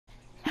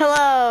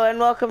and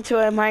welcome to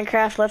a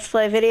Minecraft Let's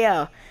Play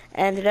video,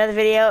 and another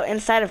video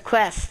inside of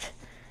Quest.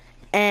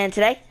 And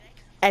today,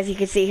 as you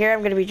can see here, I'm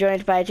going to be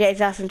joined by Jay's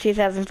Awesome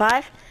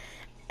 2005,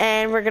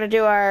 and we're going to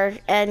do our,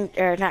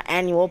 not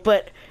annual,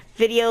 but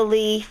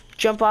video-ly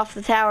jump off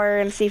the tower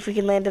and see if we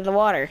can land in the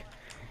water.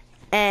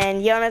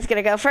 And Yona's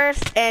going to go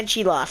first, and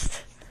she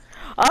lost.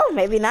 Oh,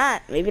 maybe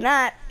not, maybe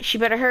not. She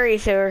better hurry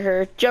so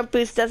her jump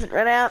boost doesn't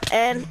run out,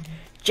 and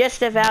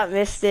just about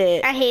missed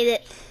it. I hate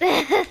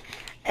it.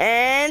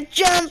 And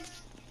jump!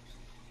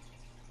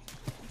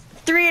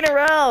 3 in a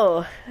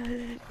row.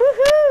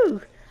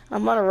 Woohoo!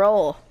 I'm on a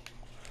roll.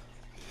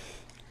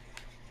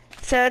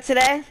 So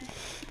today,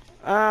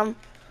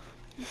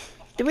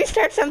 did we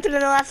start something in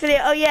the last video?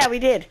 Oh yeah, we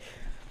did.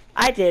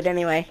 I did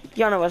anyway.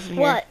 Yona wasn't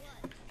here. What?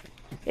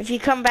 If you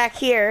come back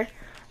here,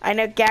 I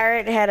know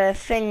Garrett had a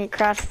thing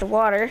across the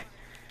water.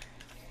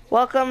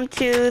 Welcome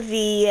to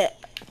the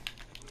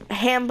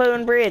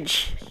Hambone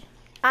Bridge.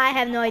 I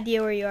have no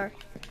idea where you are.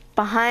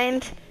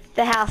 Behind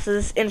the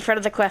houses in front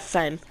of the quest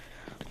sign.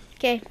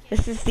 Okay.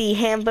 This is the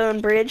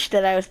Hambone Bridge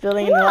that I was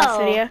building in the last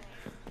video.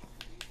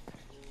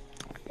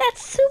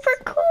 That's super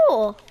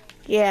cool.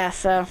 Yeah,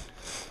 so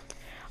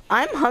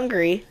I'm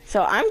hungry,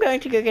 so I'm going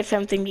to go get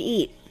something to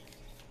eat.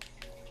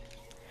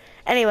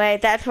 Anyway,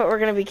 that's what we're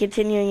going to be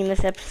continuing in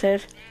this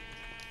episode.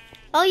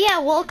 Oh yeah,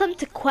 welcome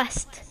to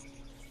Quest.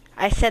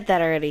 I said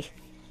that already.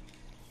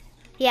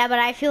 Yeah, but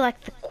I feel like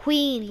the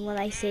queen when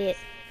I say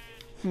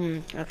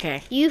it.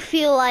 Okay. You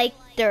feel like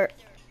dirt.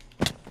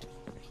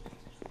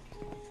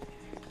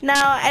 No,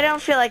 I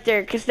don't feel like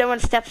dirt because no one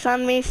steps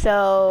on me,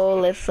 so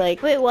let's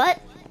like... Wait, what?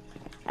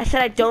 I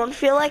said I don't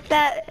feel like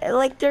that,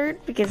 like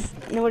dirt, because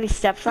nobody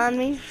steps on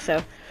me,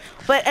 so...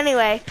 But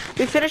anyway,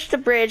 we finished the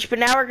bridge, but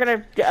now we're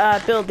going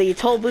to build the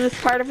toll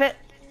booth part of it.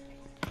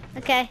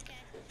 Okay.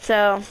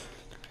 So,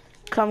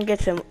 come get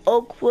some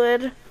oak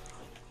wood,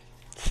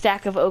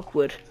 stack of oak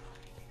wood.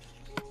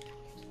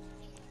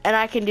 And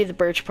I can do the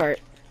birch part.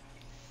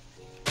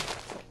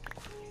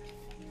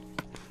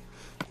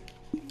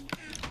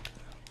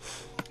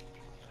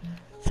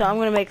 So I'm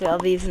gonna make all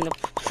these in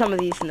some of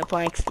these in the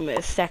planks,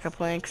 a stack of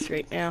planks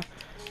right now.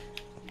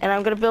 And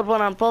I'm gonna build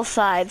one on both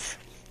sides.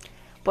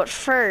 But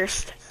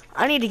first,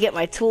 I need to get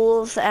my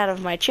tools out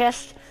of my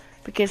chest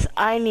because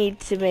I need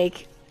to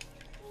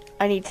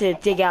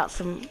dig out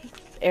some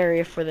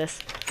area for this.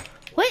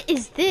 What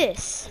is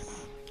this?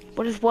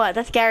 What is what?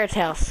 That's Garrett's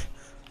house.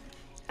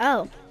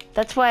 Oh.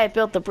 That's why I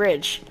built the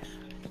bridge.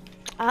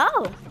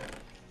 Oh.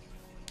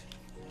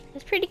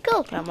 That's pretty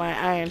cool. Got my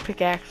iron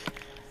pickaxe.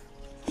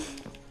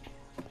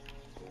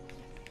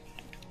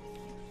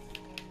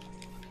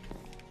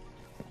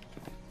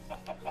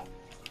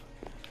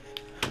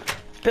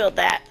 Build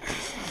that.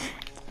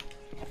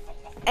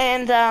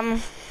 And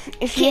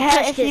if you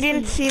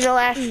didn't see the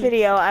last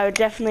video, I would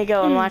definitely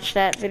go and watch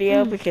that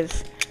video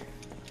because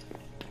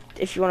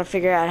if you want to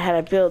figure out how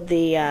to build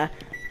the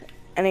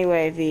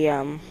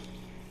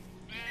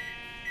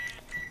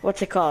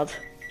what's it called?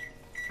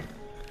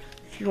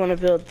 If you want to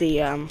build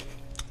the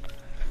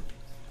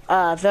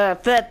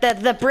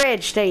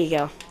bridge, there you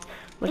go.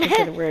 Looking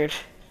for the word.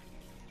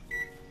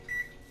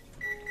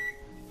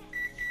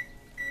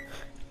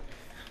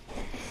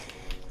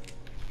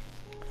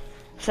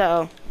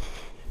 So,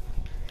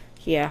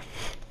 yeah.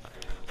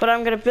 But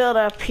I'm gonna build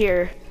up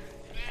here,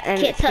 and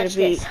Can't it's gonna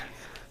be. this.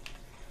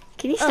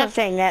 Can you stop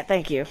saying that?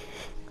 Thank you.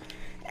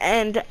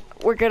 And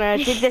we're gonna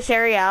dig this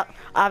area out,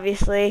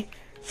 obviously,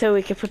 so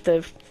we can put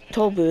the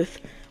toll booth.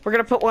 We're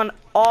gonna put one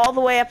all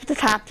the way up at the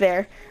top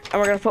there, and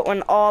we're gonna put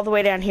one all the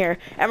way down here.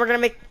 And we're gonna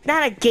make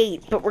not a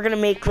gate, but we're gonna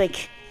make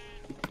like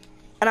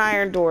an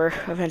iron door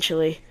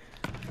eventually.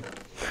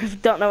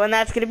 Don't know when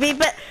that's gonna be,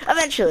 but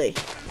eventually.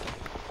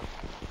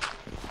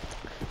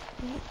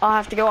 I'll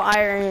have to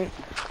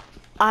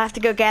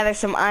go gather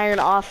some iron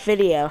off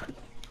video.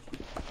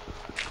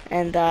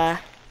 And,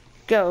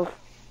 go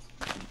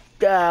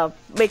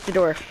make the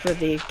door for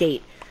the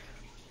gate.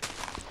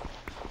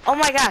 Oh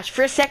my gosh,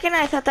 for a second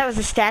I thought that was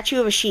a statue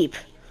of a sheep.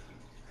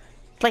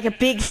 Like a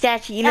big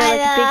statue, you know,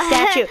 like a big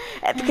statue.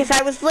 Because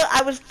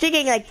I was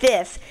digging like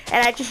this,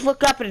 and I just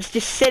look up and it's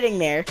just sitting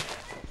there.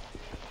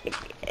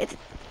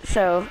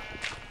 So...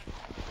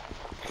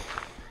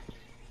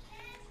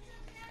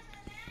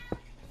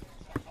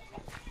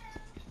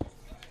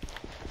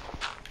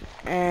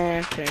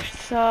 And finish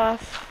this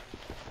off.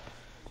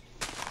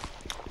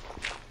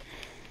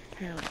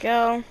 There we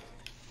go.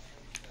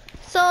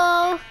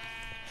 So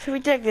we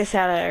dig this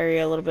out of the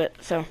area a little bit.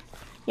 So,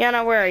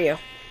 Yana, where are you?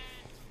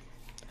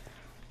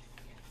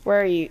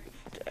 Where are you?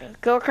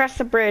 Go across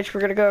the bridge.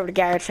 We're gonna go over to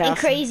Garrett's house. in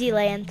Crazy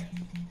Land.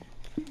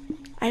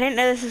 I didn't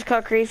know this was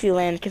called Crazy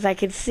Land because I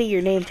could see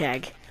your name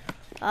tag.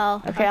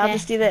 Oh. Okay, I'll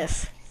just do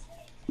this.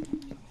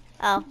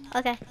 Oh.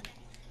 Okay.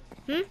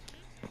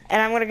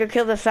 And I'm gonna go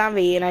kill the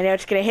zombie, and I know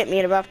it's gonna hit me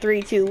in about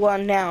 3, 2,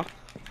 1 now.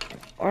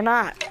 Or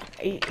not.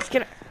 It's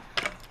gonna...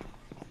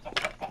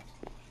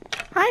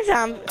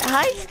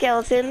 Hi,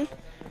 skeleton.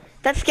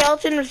 That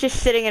skeleton was just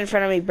sitting in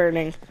front of me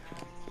burning.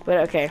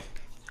 But okay.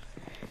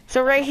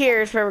 So right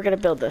here is where we're gonna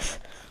build this.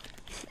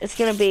 It's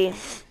gonna be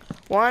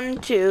 1,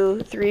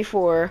 2, 3,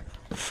 4,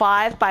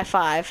 5 by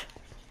 5.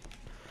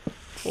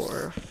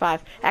 4,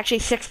 5. Actually,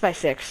 6 by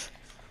 6.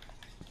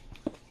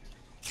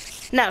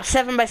 No,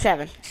 7 by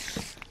 7.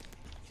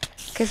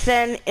 Because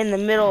then in the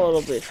middle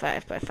it'll be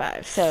 5 by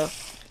 5. So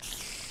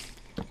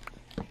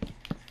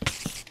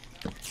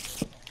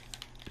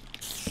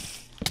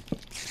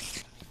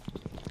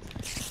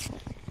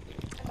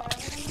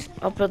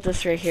I'll build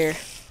this right here.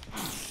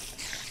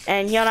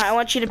 And Yana, I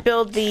want you to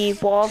build the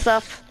walls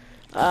up.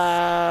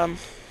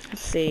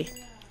 Let's see.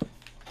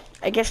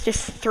 I guess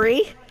just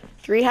 3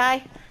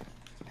 high.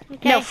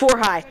 Okay. No, 4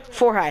 high.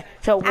 4 high.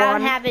 So 1, I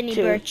don't have any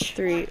 2, birch.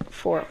 3,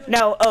 4.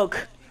 No,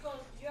 oak.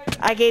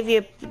 I gave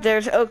you.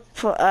 There's oak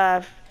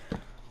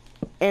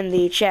in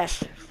the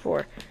chest.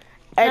 4.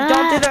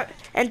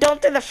 And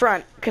don't do the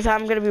front, because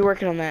I'm gonna be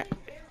working on that.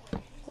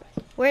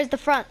 Where's the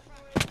front?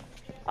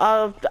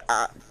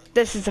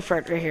 This is the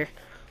front right here.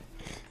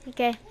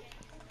 Okay.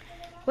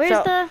 Where's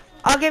the?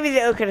 I'll give you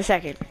the oak in a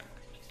second.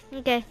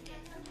 Okay.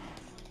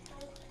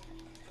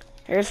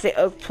 Here's the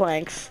oak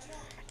planks,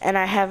 and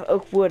I have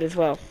oak wood as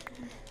well.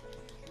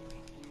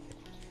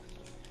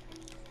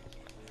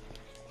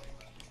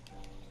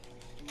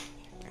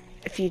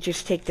 If you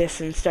just take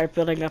this and start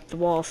building up the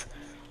walls.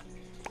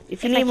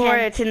 If you need more,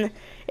 it's in.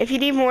 If you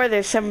need more,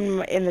 there's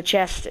some in the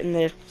chest in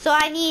the. So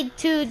I need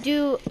to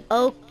do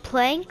oak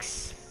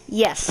planks.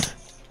 Yes.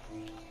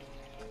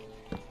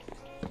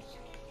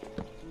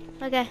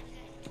 Okay.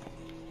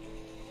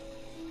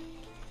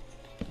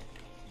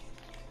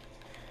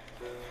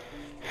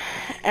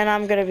 And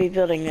I'm gonna be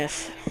building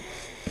this.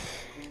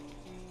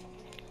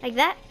 Like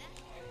that?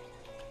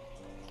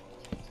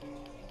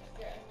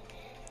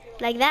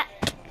 Like that?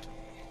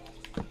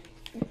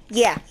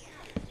 Yeah.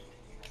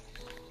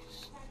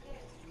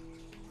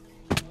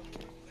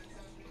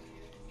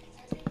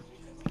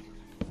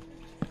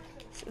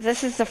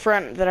 This is the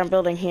front that I'm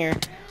building here.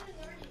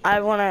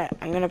 I'm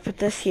gonna put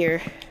this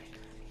here.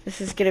 This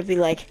is gonna be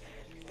like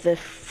the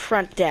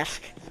front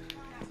desk.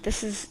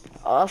 This is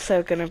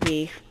also gonna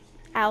be.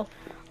 Ow.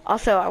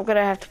 Also, I'm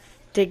gonna have to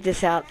dig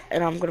this out,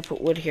 and I'm gonna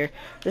put wood here.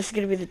 This is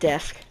gonna be the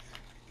desk.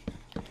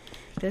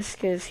 This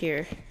goes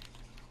here.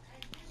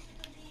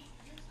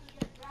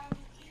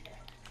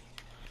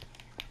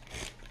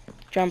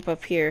 Jump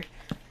up here,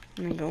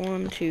 and then go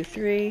 1, 2,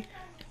 3.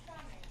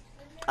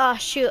 Oh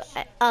shoot.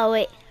 Oh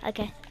wait.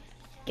 Okay.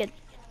 Good.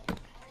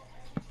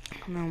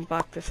 I'm gonna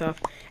block this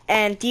off.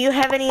 And do you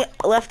have any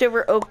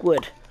leftover oak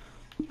wood?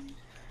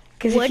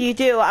 Because if you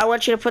do, I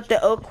want you to put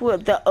the oak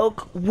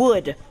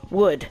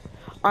wood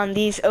on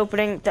these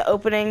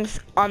openings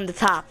on the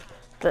top,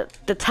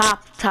 the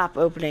top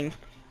opening.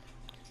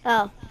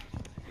 Oh.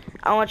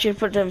 I want you to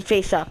put them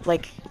face up,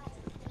 like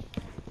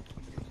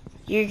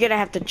you're gonna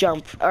have to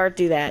jump or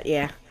do that,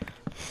 yeah.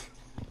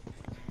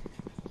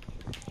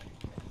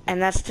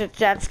 And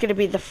that's gonna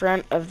be the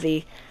front of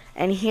the,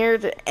 and here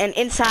and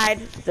inside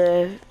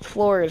the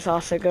floor is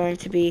also going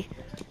to be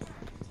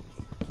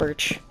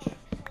birch.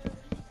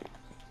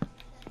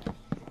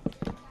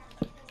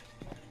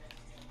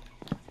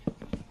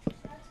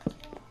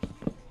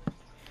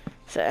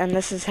 So, and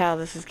this is how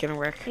this is gonna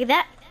work. Like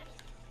that?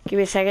 Give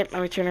me a second,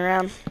 let me turn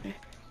around.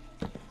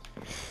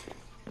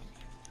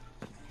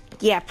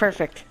 Yeah,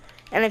 perfect.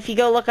 And if you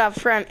go look up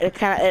front,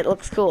 it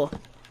looks cool.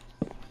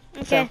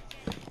 Okay.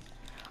 So,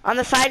 on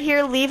the side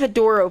here, leave a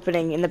door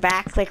opening in the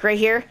back, like right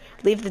here.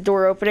 Leave the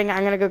door opening.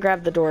 I'm gonna go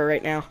grab the door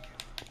right now.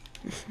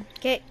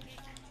 Okay.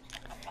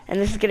 And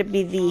this is gonna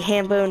be the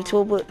Hambone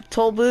toll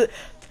booth.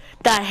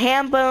 The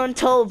Hambone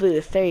toll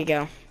booth. There you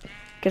go.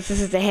 Because this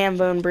is the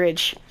Hambone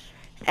bridge.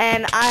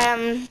 And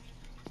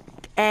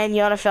and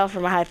Yona fell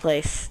from a high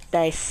place.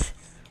 Nice.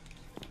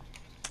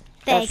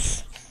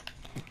 Thanks.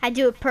 I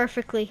do it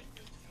perfectly.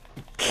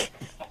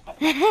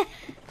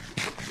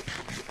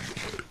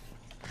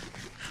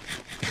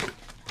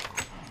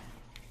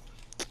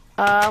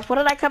 What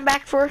did I come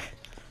back for?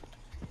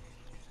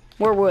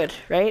 More wood,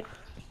 right?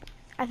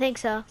 I think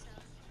so.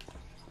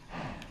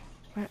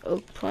 More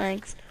oak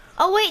planks.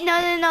 Oh wait,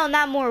 no,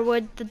 not more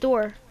wood. The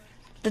door.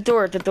 The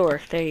door.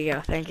 There you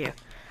go. Thank you.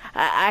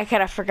 I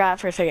kind of forgot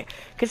for a second.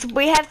 Because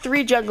we have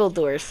 3 jungle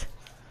doors.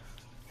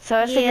 So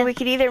I was thinking we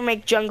could either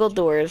make jungle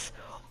doors,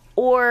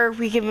 or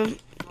we can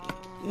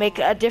make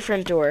a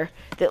different door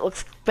that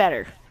looks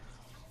better.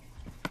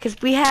 Because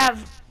we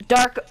have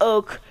dark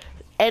oak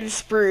and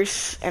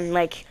spruce and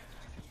like...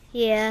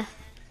 Yeah.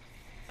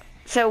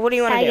 So what do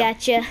you want to do? I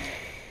gotcha.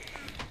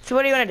 So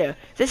what do you want to do?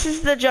 This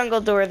is the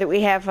jungle door that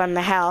we have on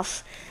the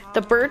house.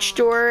 The birch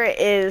door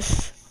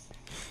is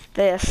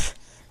this,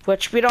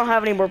 which we don't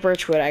have any more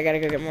birch wood. I gotta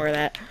go get more of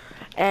that.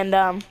 And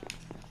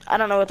I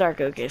don't know what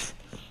dark oak is.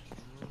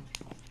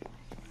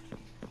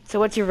 So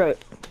what's your vote?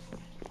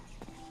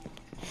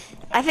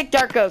 I think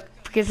dark oak,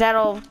 because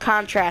that'll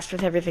contrast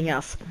with everything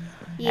else.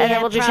 Yeah, and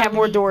then we'll just have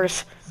more probably.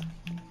 doors.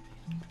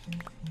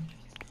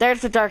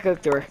 There's the dark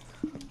oak door.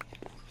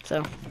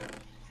 So.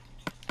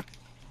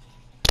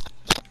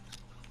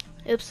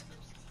 Oops.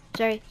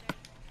 Sorry.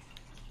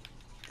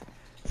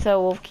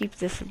 So we'll keep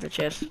this in the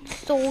chest.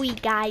 Sorry,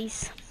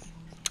 guys.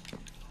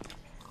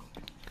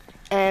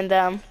 And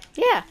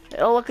yeah,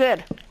 it'll look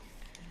good.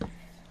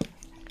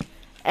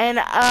 And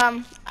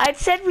I'd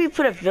said we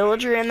put a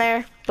villager in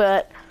there,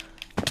 but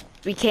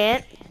we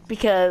can't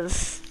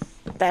because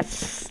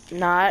that's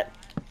not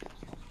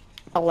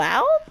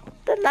allowed.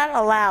 That's not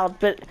allowed,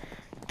 but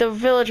the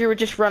villager would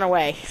just run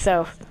away.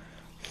 So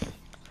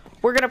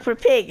we're gonna put a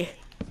pig.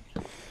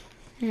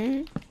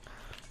 And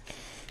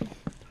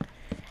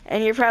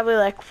you're probably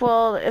like,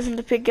 well, isn't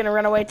the pig gonna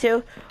run away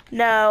too?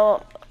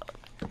 No,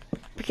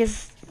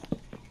 because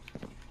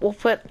we'll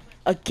put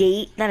a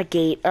gate, not a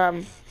gate,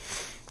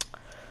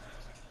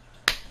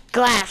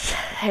 glass.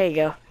 There you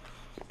go.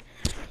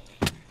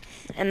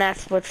 And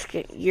that's what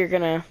you're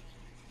gonna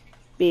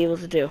be able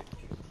to do.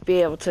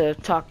 Be able to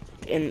talk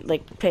and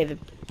like pay the.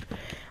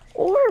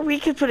 Or we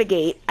could put a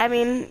gate. I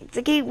mean,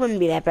 the gate wouldn't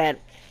be that bad.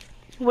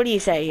 What do you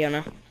say,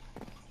 Yona?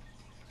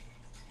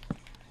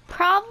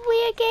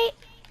 Probably a gate.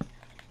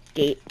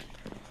 Gate.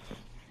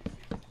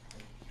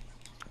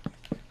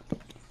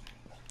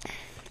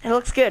 It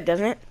looks good,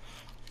 doesn't it?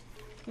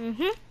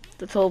 Mhm.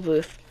 The toll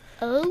booth.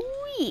 Oh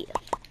yeah.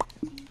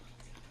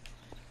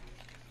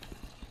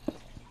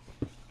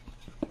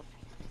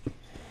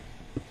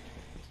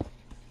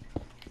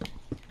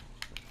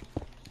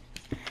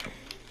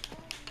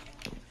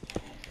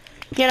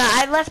 You know,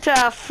 I left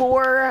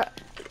 4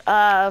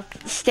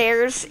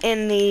 stairs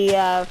in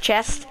the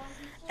chest.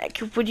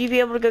 Would you be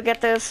able to go get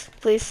those,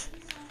 please?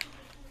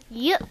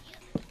 Yep.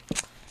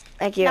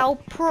 Thank you. No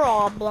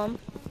problem.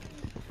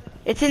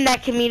 It's in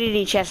that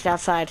community chest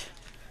outside.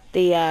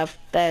 The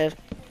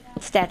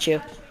statue.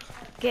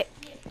 Get.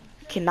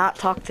 Cannot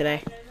talk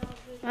today.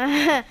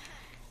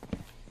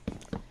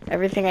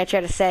 Everything I try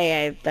to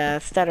say, I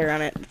stutter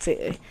on it.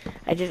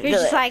 I just. You're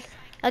just like,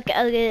 okay,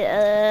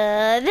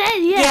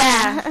 then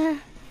yeah.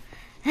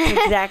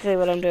 That's exactly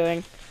what I'm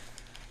doing.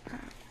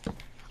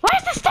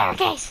 Where's the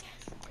staircase?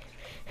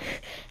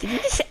 Did you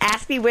just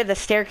ask me where the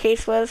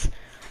staircase was?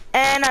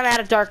 And I'm out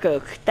of dark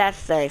oak.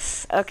 That's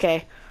nice.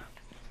 Okay.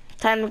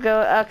 Time to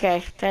go.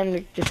 Okay. Time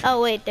to just. Oh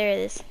wait, there it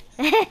is.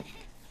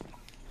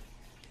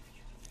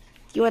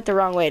 You went the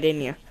wrong way,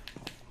 didn't you?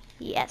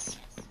 Yes.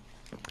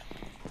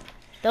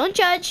 Don't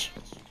judge.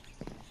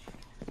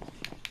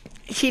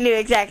 She knew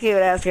exactly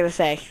what I was gonna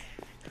say.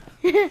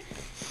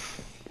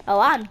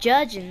 Oh, I'm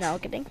judging. No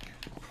kidding.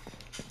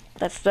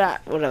 That's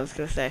not what I was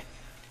gonna say.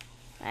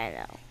 I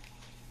know.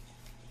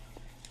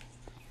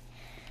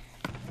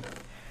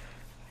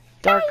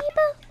 Dark.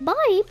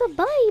 Baby,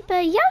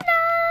 baby, you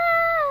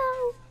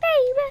know.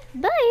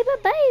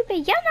 Baby,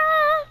 you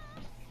know.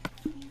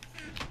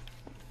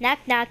 Knock,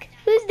 knock.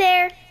 Who's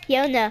there?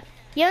 Yona.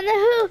 Yona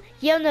who?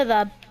 Yona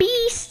the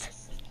beast.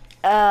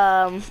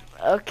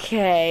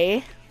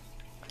 Okay.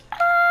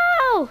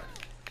 Oh.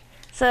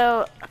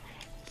 So,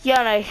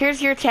 Yona,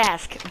 here's your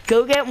task.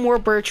 Go get more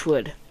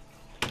birchwood.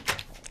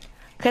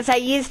 Because I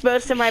used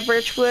most of my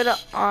birchwood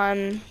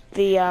on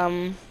the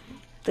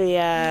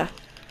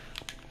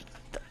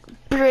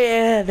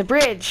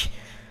bridge.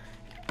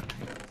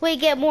 Wait,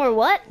 get more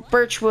what?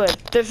 Birchwood.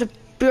 There's a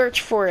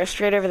birch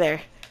forest right over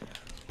there.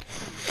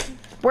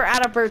 We're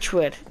out of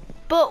birchwood.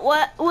 But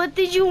what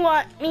did you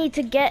want me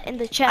to get in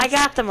the chest? I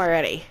got them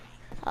already.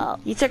 Oh.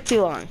 You took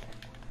too long.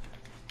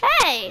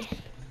 Hey.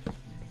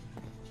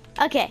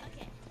 Okay.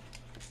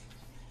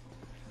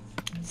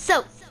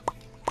 So.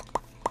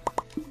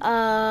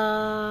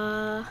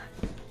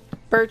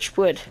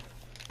 Birchwood.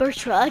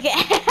 Birchwood. Okay.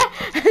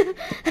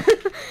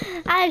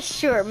 I have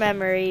short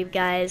memory,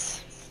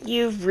 guys.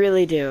 You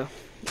really do.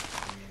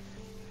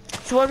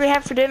 So what do we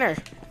have for dinner?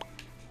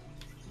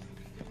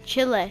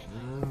 Chile.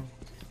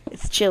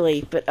 It's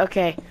chili, but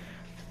okay.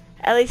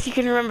 At least you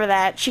can remember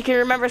that. She can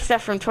remember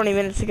stuff from 20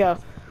 minutes ago.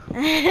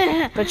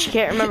 But she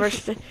can't remember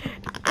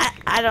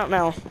I don't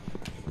know.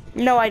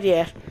 No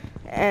idea.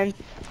 And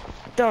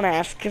don't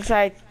ask, because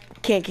I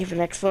can't give an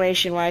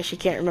explanation why she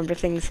can't remember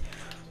things.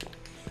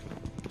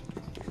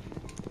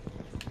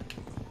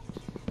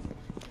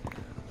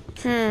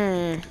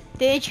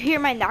 Did you hear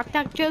my knock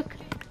knock joke?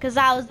 Because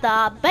I was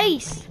the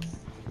beast.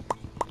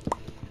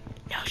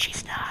 No,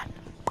 she's not.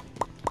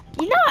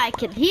 You know I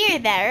can hear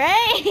that,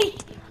 right?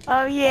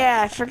 Oh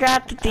yeah, I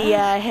forgot that the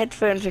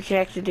headphones are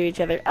connected to each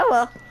other. Oh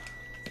well.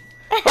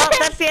 Well,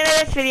 that's the end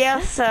of this video,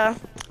 so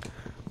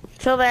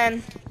till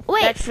then,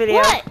 Wait, next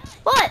video.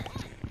 What?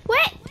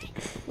 Wait,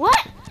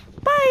 what?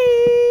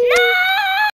 Bye!